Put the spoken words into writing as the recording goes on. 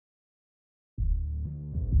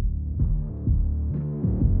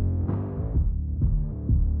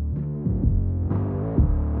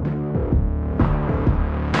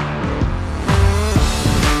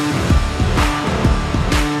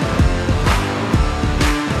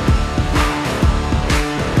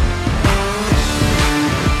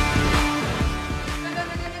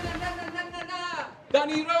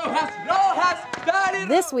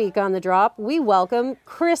This week on The Drop, we welcome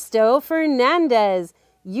Cristo Fernández.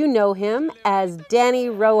 You know him as Dani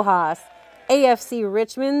Rojas, AFC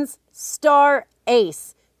Richmond's star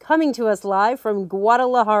ace, coming to us live from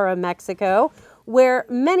Guadalajara, Mexico, where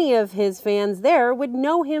many of his fans there would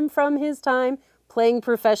know him from his time playing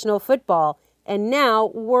professional football, and now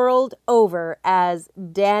world over as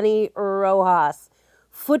Dani Rojas.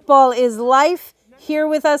 Football is life. Here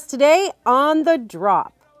with us today on The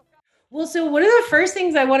Drop. Well, so one of the first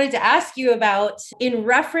things I wanted to ask you about in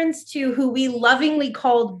reference to who we lovingly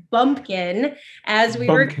called Bumpkin as we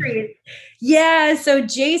were creating. Yeah, so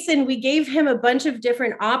Jason, we gave him a bunch of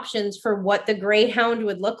different options for what the Greyhound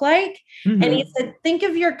would look like. Mm-hmm. And he said, think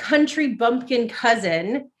of your country bumpkin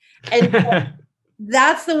cousin. And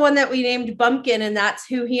that's the one that we named Bumpkin, and that's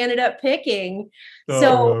who he ended up picking.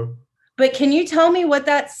 But can you tell me what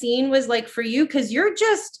that scene was like for you? Because you're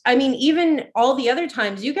just, I mean, even all the other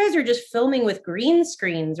times, you guys are just filming with green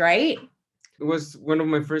screens, right? It was one of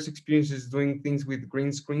my first experiences doing things with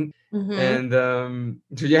green screen. Mm-hmm. And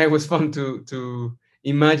so, yeah, it was fun to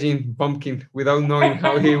imagine Pumpkin without knowing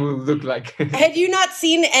how he would look like. Had you not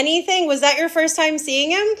seen anything? Was that your first time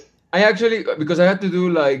seeing him? I actually, because I had to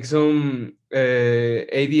do like some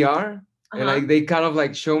ADR, and like they kind of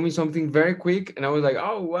like show me something very quick, and I was like,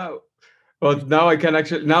 oh, wow. But now I can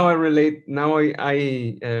actually, now I relate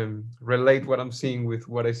what I'm seeing with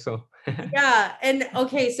what I saw. Yeah. And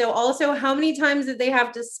okay, so also how many times did they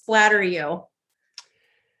have to splatter you?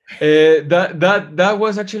 That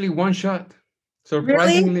was actually one shot.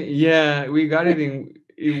 Surprisingly, really? Yeah, we got it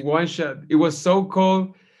in one shot. It was so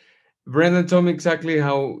cold. Brendan told me exactly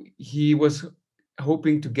how he was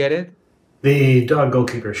hoping to get it. The dog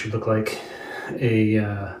goalkeeper should look like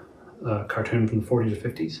a cartoon from the 40s or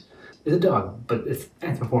 50s. It's a dog, but it's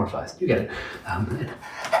anthropomorphized. You get it.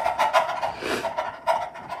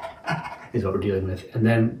 Is what we're dealing with. And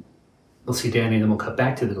then we'll see Dani, and then we'll cut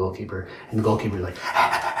back to the goalkeeper, and the goalkeeper like,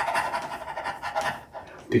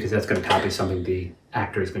 because that's going to copy something the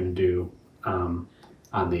actor is going to do on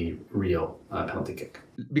the real penalty kick.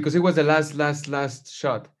 Because it was the last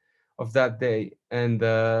shot of that day, and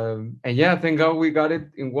yeah, thank God we got it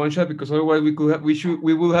in one shot, because otherwise we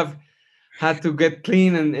would have had to get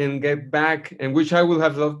clean and get back, and which I would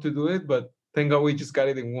have loved to do it, but thank God we just got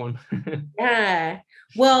it in one. Yeah.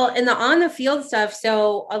 Well, in the on the field stuff,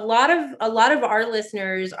 so a lot of our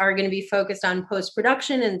listeners are going to be focused on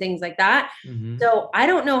post-production and things like that. Mm-hmm. So I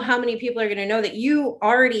don't know how many people are going to know that you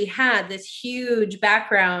already had this huge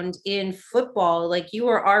background in football. Like you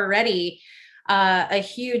were already a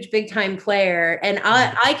huge big time player, and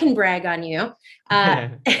I can brag on you.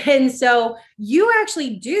 And so you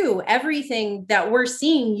actually do everything that we're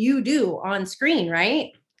seeing you do on screen,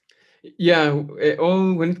 right? Yeah,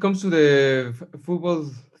 all when it comes to the football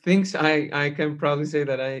things, I can proudly say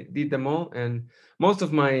that I did them all, and most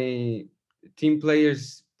of my team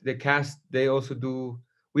players, the cast, they also do.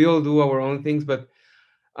 We all do our own things, but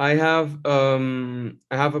I have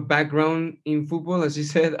a background in football. As you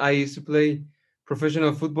said, I used to play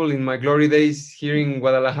professional football in my glory days here in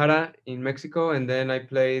Guadalajara in Mexico, and then I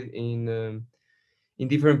played in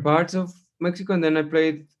different parts of Mexico, and then I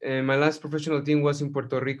played. My last professional team was in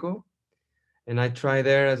Puerto Rico, and I tried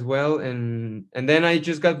there as well. And then I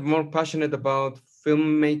just got more passionate about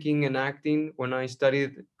filmmaking and acting when I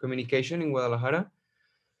studied communication in Guadalajara.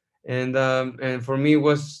 And for me, it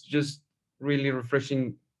was just really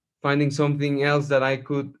refreshing finding something else that I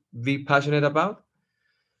could be passionate about.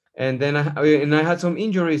 And then I had some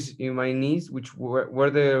injuries in my knees, which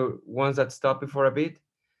were the ones that stopped me for a bit.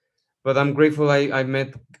 But I'm grateful I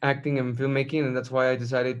met acting and filmmaking, and that's why I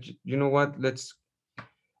decided, you know what, let's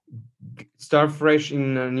start fresh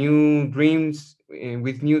in new dreams,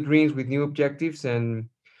 with new objectives. And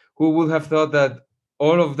who would have thought that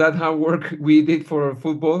all of that hard work we did for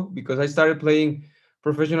football, because I started playing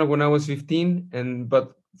professional when I was 15,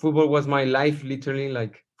 but football was my life, literally,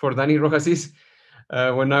 like for Dani Rojas is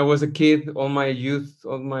when I was a kid, all my youth,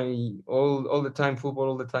 all the time, football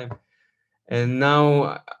all the time. And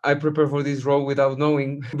now I prepare for this role without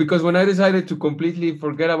knowing, because when I decided to completely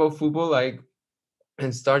forget about football,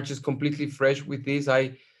 and start just completely fresh with this,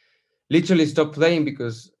 I literally stopped playing,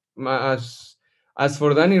 because as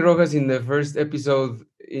for Dani Rojas in the first episode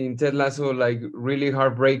in Ted Lasso, like really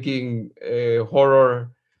heartbreaking horror,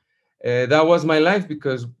 that was my life.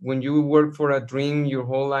 Because when you work for a dream your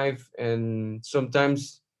whole life, and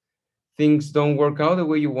sometimes things don't work out the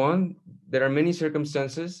way you want, there are many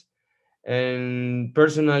circumstances, and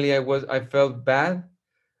personally I felt bad,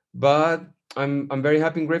 but I'm very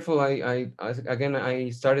happy and grateful. I again I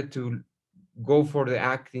started to go for the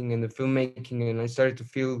acting and the filmmaking, and I started to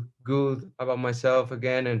feel good about myself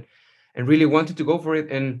again, and really wanted to go for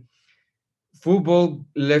it. And football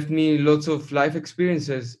left me lots of life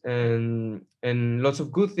experiences and lots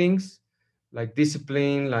of good things, like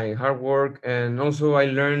discipline, like hard work. And also I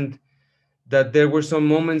learned that there were some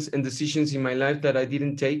moments and decisions in my life that I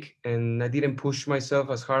didn't take, and I didn't push myself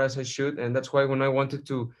as hard as I should. And that's why when I wanted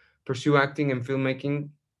to pursue acting and filmmaking,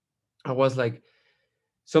 I was like,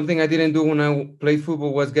 something I didn't do when I played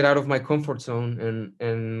football was get out of my comfort zone.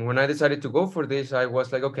 And when I decided to go for this, I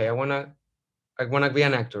was like, okay, I wanna be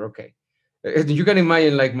an actor. Okay, you can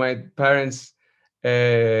imagine like my parents'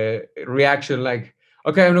 reaction, like,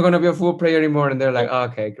 okay, I'm not gonna be a football player anymore, and they're like,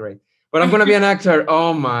 okay, great, but I'm gonna be an actor.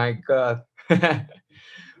 Oh my god!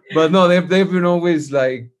 But no, they've been always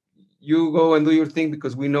like, you go and do your thing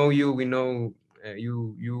because we know you, we know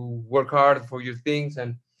you work hard for your things.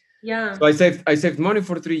 And Yeah. so I saved money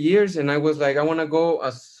for 3 years, and I was like, I want to go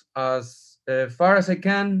as far as I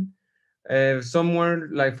can, somewhere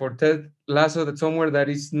like for Ted Lasso, that somewhere that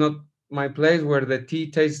is not my place, where the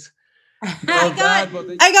tea tastes I not got bad, but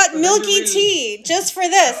I got but then you milky really. tea just for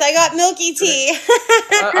this. I got milky tea.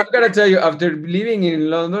 I've got to tell you, after living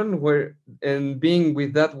in London, where and being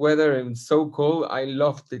with that weather and so cold, I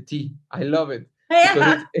love the tea. I love it because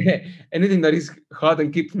Yeah. it's anything that is hot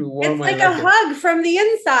and keeps me It's warm. I like a like it. hug from the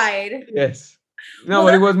inside. Yes. No, Well,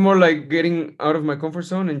 but it that's was more like getting out of my comfort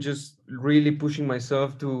zone and just really pushing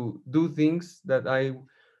myself to do things that I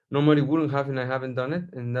normally wouldn't have, and I haven't done it.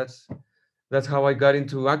 And that's how I got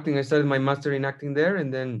into acting. I started my master in acting there,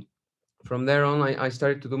 and then from there on, I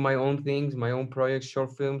started to do my own things, my own projects,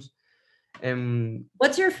 short films, and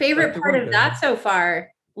what's your started favorite to part work of there. that so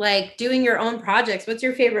far? Like doing your own projects. What's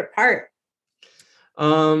your favorite part?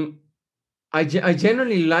 Um, I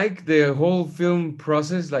generally like the whole film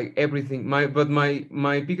process, like everything.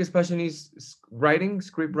 My biggest passion is writing,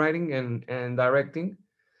 script writing, and directing.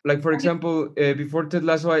 Like for example, before Ted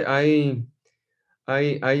Lasso, I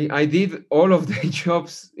did all of the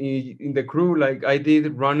jobs in the crew. Like I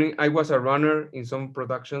did running. I was a runner in some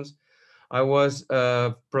productions. I was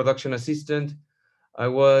a production assistant. I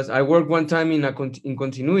worked one time in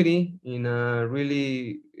continuity in a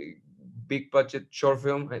really big budget short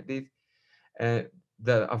film I did, uh,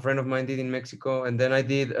 that a friend of mine did in Mexico. And then I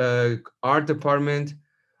did art department.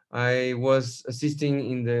 I was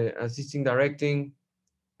assisting directing.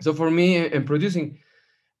 So for me, and producing,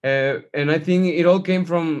 and I think it all came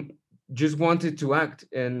from just wanted to act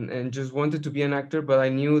and just wanted to be an actor. But I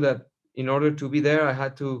knew that in order to be there, I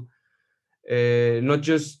had to not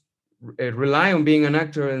just rely on being an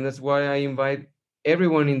actor. And that's why I invite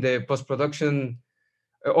everyone in the post production,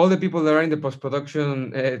 all the people that are in the post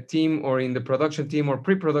production team, or in the production team or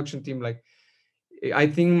pre production team. Like I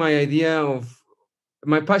think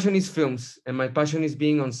my passion is films, and my passion is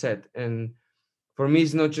being on set. And for me,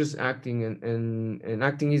 it's not just acting, and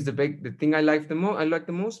acting is the thing I like the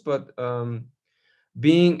most. But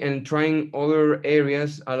being and trying other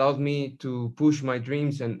areas allowed me to push my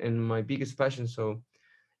dreams and my biggest passion. So,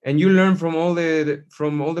 and you learn from all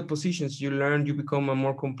the positions you learn, you become a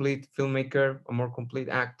more complete filmmaker, a more complete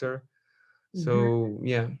actor. Mhm. So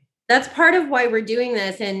yeah. That's part of why we're doing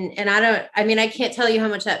this. And I mean, I can't tell you how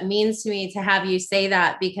much that means to me to have you say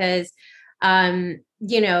that, because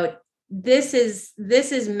you know, this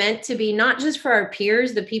is meant to be not just for our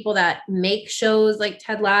peers, the people that make shows like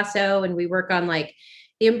Ted Lasso, and we work on like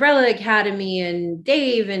the Umbrella Academy and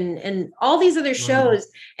Dave and all these other Wow. shows,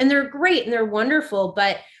 and they're great and they're wonderful,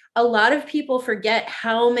 but a lot of people forget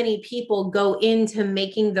how many people go into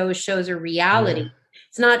making those shows a Yeah. reality.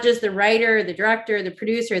 It's not just the writer, the director, the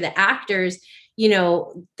producer, the actors. You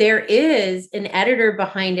know, there is an editor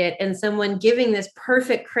behind it and someone giving this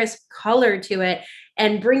perfect crisp color to it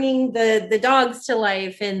and bringing the dogs to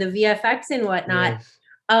life and the VFX and whatnot. Yes.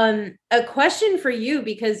 A question for you,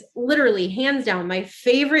 because literally hands down my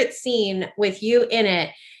favorite scene with you in it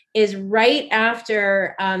is right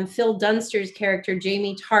after Phil Dunster's character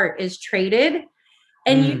Jamie Tart is traded,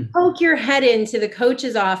 and you Mm. poke your head into the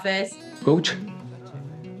coach's office. Coach,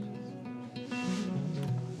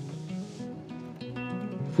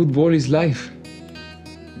 football is life.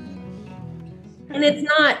 And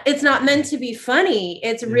it's not meant to be funny.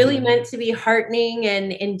 It's really meant to be heartening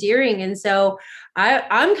and endearing. And so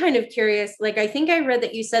I'm kind of curious. Like, I think I read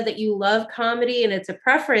that you said that you love comedy and it's a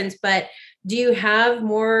preference, but do you have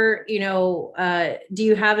more, do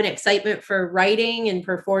you have an excitement for writing and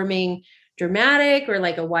performing dramatic, or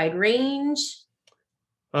like a wide range?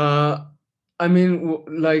 Uh, I mean,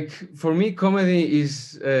 like for me, comedy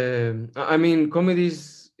is. I mean, comedy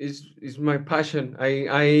is my passion.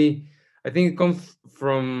 I think it comes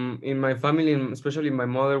from in my family, and especially my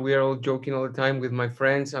mother. We are all joking all the time with my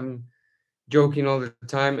friends. I'm joking all the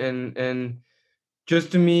time, and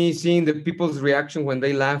just to me, seeing the people's reaction when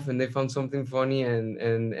they laugh and they found something funny,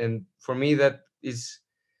 and for me that is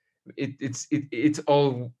it's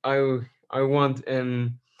all I want.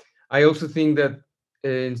 And I also think that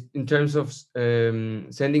in terms of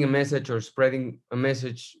sending a message or spreading a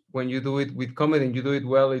message, when you do it with comedy and you do it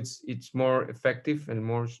well, it's more effective and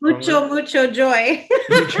more stronger. Mucho joy.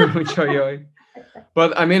 Mucho joy.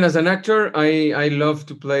 But I mean, as an actor, I love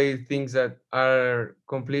to play things that are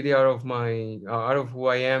completely out of my out of who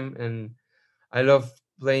I am, and I love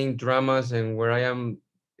playing dramas and where I am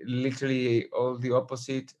literally all the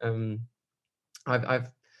opposite. I've I've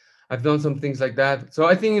I've done some things like that. So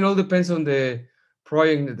I think it all depends on the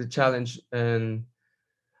project, the challenge, and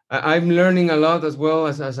I'm learning a lot as well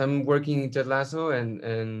as I'm working in Ted Lasso and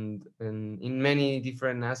in many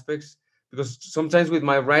different aspects. Because sometimes with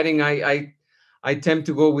my writing, I tend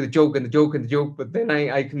to go with a joke and the joke and the joke, but then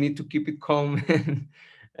I need to keep it calm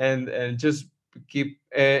and just keep.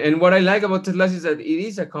 And what I like about Ted Lasso is that it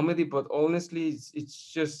is a comedy, but honestly,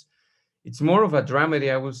 it's just it's more of a dramedy.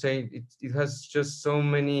 I would say it has just so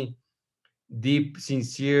many deep,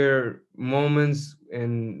 sincere moments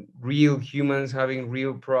and real humans having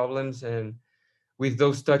real problems and with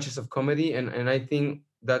those touches of comedy. And I think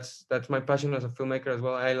that's my passion as a filmmaker as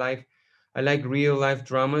well. I like real life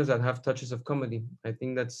dramas that have touches of comedy. I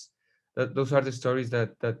think that those are the stories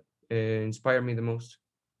that inspire me the most.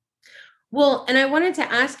 Well, and I wanted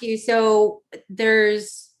to ask you, so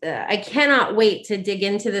there's, I cannot wait to dig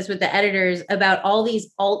into this with the editors about all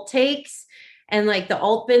these alt takes and like the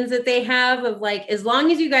alt bins that they have of like, as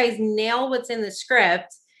long as you guys nail what's in the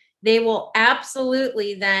script, they will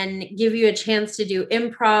absolutely then give you a chance to do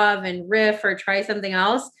improv and riff or try something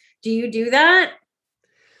else. Do you do that?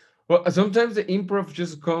 Well, sometimes the improv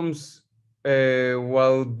just comes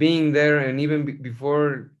while being there, and even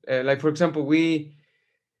before. Like for example, we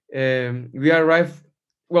arrive.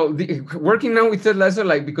 Well, working now with Ted Lasso,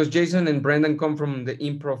 like because Jason and Brendan come from the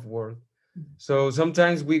improv world. So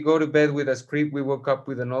sometimes we go to bed with a script, we woke up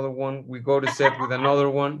with another one, we go to set with another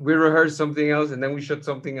one, we rehearse something else, and then we shot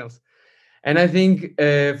something else. And I think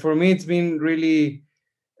for me, it's been really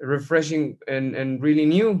refreshing and really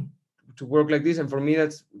new to work like this. And for me,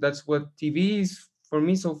 that's what TV is for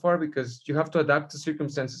me so far, because you have to adapt to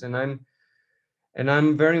circumstances. And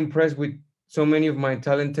I'm very impressed with so many of my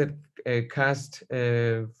talented cast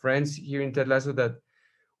friends here in Ted Lasso that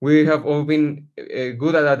we have all been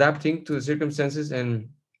good at adapting to the circumstances. And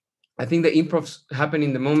I think the improvs happen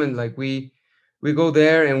in the moment. Like we go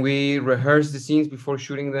there and we rehearse the scenes before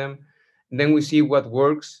shooting them, and then we see what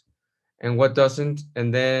works and what doesn't,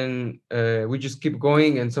 and then we just keep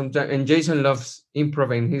going. And sometimes, and Jason loves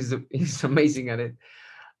improv, and he's amazing at it.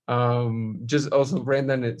 Just also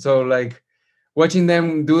Brendan. So like watching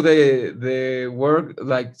them do the work,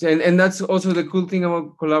 like, and that's also the cool thing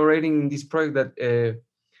about collaborating in this project, that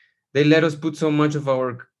they let us put so much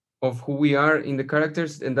of who we are in the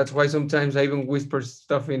characters. And that's why sometimes I even whisper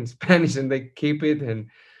stuff in Spanish and they keep it. And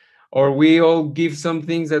or we all give some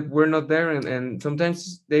things that were not there, and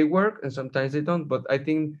sometimes they work and sometimes they don't. But I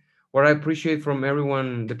think what I appreciate from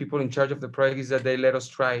everyone, the people in charge of the project, is that they let us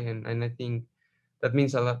try, and I think that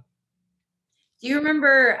means a lot. Do you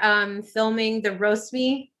remember filming the roast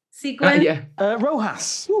me sequence? Yeah.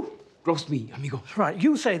 Rojas. Roast me, amigo. Right,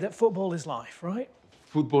 you say that football is life, right?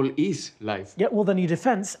 Football is life. Yeah, well then your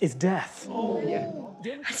defense is death. Yeah.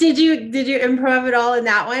 Did you improv at all in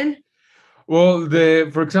that one? Well,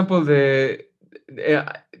 for example, the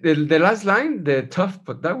last line, the tough,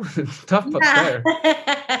 but that was tough but fair.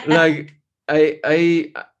 Like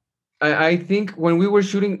I think when we were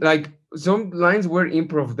shooting, like some lines were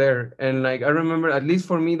improv there, and like I remember, at least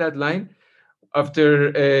for me, that line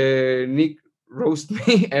after Nick roast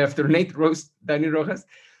me, after Nate roast Dani Rojas,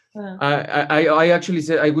 I actually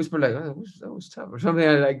said, I whispered like, oh, that was tough or something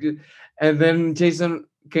like that. And then Jason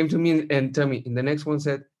came to me and tell me in the next one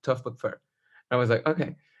said tough but fair. I was like,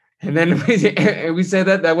 okay. And then we said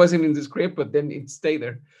that wasn't in the script, but then it stayed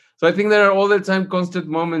there. So I think there are all the time constant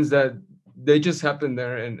moments that they just happen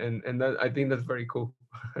there, and that, I think that's very cool.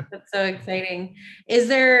 That's so exciting. Is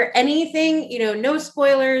there anything, no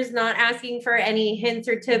spoilers, not asking for any hints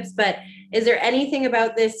or tips, but is there anything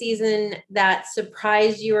about this season that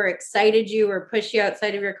surprised you or excited you or pushed you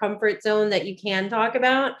outside of your comfort zone that you can talk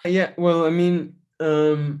about? Yeah, well, I mean,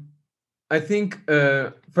 I think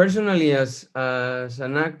personally, as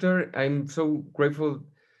an actor, I'm so grateful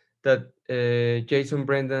that Jason,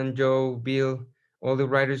 Brendan, Joe, Bill, all the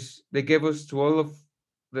writers, they gave us to all of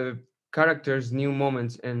the characters new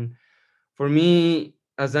moments. And for me,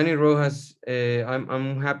 as Dani Rojas,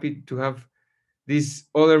 I'm happy to have these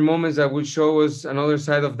other moments that will show us another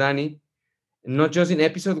side of Dani, not just in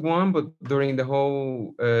episode one, but during the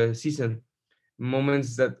whole season.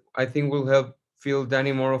 Moments that I think will help feel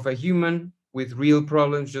Dani more of a human with real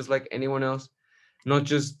problems, just like anyone else, not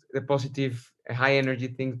just the positive, high energy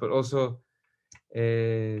things, but also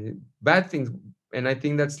bad things. And I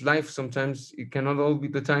think that's life. Sometimes it cannot all be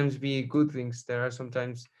the times be good things. There are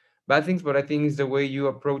sometimes bad things, but I think it's the way you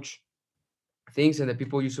approach things and the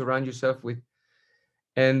people you surround yourself with.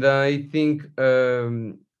 And I think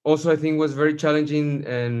also I think was very challenging,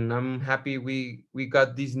 and I'm happy we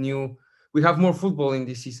got this new. We have more football in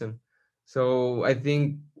this season, so I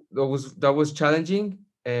think that was challenging,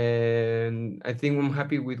 and I think I'm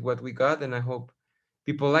happy with what we got, and I hope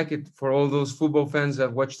people like it. For all those football fans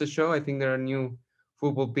that watch the show, I think there are new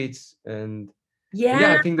football beats, and yeah, I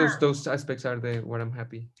Yeah. think those aspects are the what I'm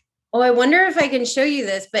happy. Oh, I wonder if I can show you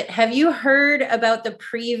this, but have you heard about the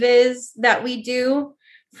previs that we do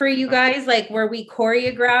for you guys, like where we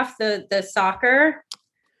choreograph the soccer?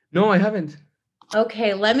 No, I haven't.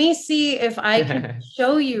 Okay, let me see if I can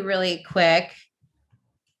show you really quick.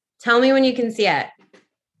 Tell me when you can see it.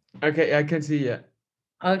 Okay, I can see. Yeah.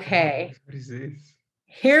 Okay, What is this?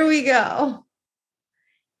 here we go.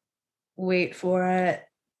 Wait for it.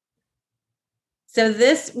 So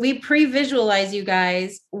this, we pre-visualize you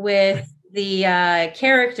guys with the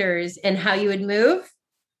characters and how you would move.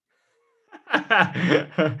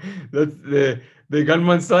 That's the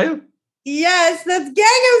gunman style. Yes, that's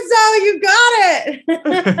Gangnam Style. You got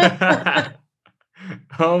it.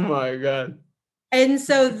 Oh my god. And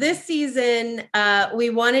so this season, we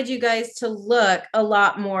wanted you guys to look a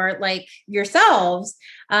lot more like yourselves,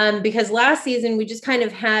 because last season we just kind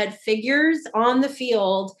of had figures on the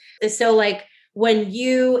field. So like when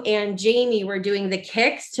you and Jamie were doing the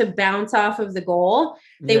kicks to bounce off of the goal,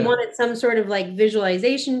 they Yeah. wanted some sort of like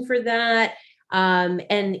visualization for that.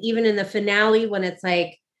 And even in the finale, when it's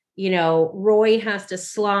like, Roy has to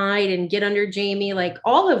slide and get under Jamie, like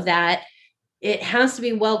all of that, it has to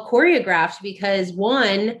be well choreographed because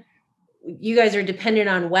one, you guys are dependent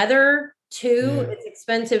on weather. Two, Yeah. it's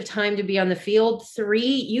expensive time to be on the field. Three,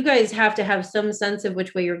 you guys have to have some sense of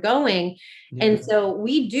which way you're going. Yeah. And so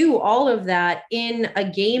we do all of that in a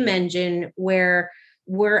game engine where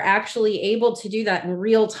we're actually able to do that in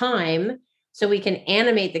real time. So we can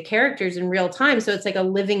animate the characters in real time. So it's like a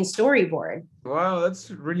living storyboard. Wow,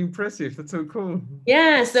 that's really impressive. That's so cool.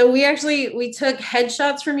 Yeah, so we took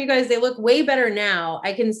headshots from you guys. They look way better now.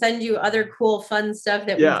 I can send you other cool, fun stuff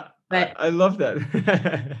that Yeah, but I love that.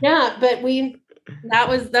 yeah, but that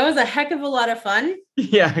was a heck of a lot of fun.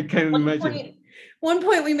 Yeah, I can imagine. One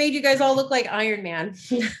point we made you guys all look like Iron Man.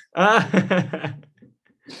 Ah.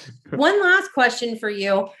 One last question for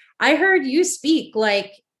you. I heard you speak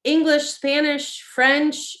like English, Spanish,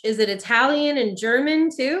 French. Is it Italian and German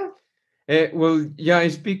too? Well, yeah, I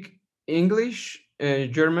speak English,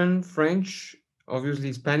 German, French,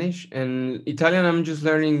 obviously Spanish, and Italian. I'm just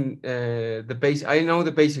learning the base. I know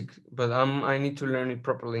the basic, but I need to learn it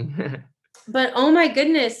properly. But oh my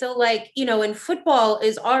goodness. So like, and football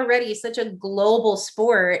is already such a global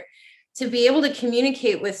sport. To be able to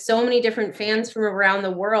communicate with so many different fans from around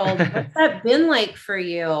the world, what's that been like for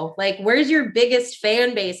you? Like, where's your biggest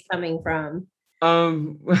fan base coming from?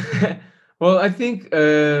 Well, I think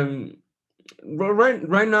right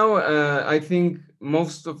now, I think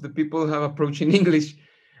most of the people have approach in English,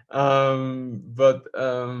 but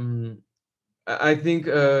I think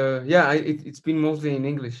yeah, it's been mostly in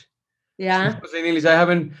English. Yeah. Mostly in English. I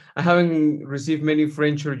haven't received many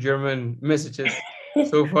French or German messages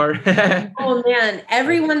so far. Oh man,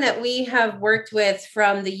 everyone that we have worked with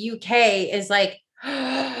from the UK is like,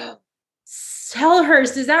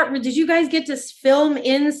 Selhurst, did you guys get to film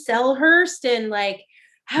in Selhurst? And like,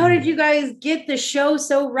 how did you guys get the show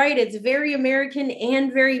so right? It's very American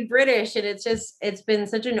and very British. And it's been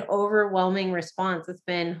such an overwhelming response. It's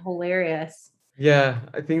been hilarious. Yeah,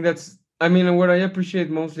 I think what I appreciate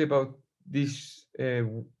mostly about this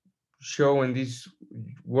show and this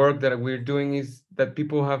work that we're doing is that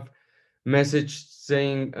people have message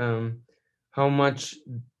saying how much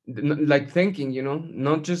like thanking,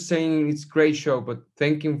 not just saying it's great show, but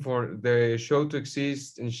thanking for the show to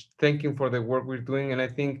exist and thanking for the work we're doing. And I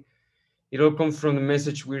think it all comes from the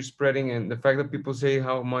message we're spreading and the fact that people say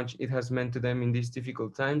how much it has meant to them in these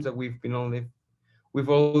difficult times that we've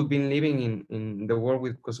all been living in the world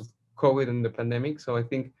because of COVID and the pandemic. So I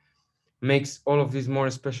think makes all of this more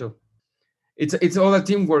special. It's all a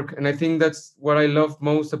teamwork, and I think that's what I love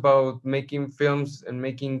most about making films and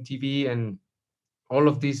making TV and all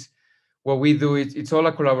of this what we do, it's all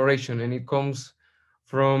a collaboration, and it comes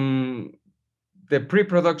from the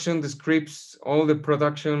pre-production, the scripts, all the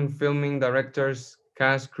production, filming, directors,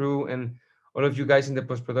 cast, crew, and all of you guys in the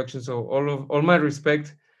post-production. So all my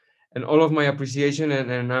respect and all of my appreciation,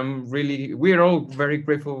 and we're all very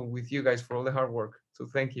grateful with you guys for all the hard work. So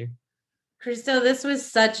thank you. Cristo, this was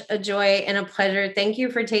such a joy and a pleasure. Thank you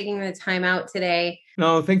for taking the time out today.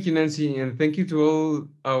 No, thank you, Nancy, and thank you to all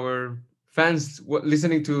our fans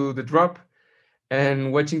listening to The Drop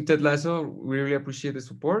and watching Ted Lasso. We really appreciate the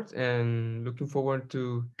support and looking forward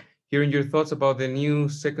to hearing your thoughts about the new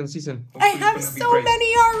second season. I Hopefully have it's gonna be so great.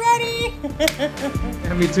 many already.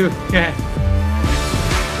 Yeah, me too. Yeah.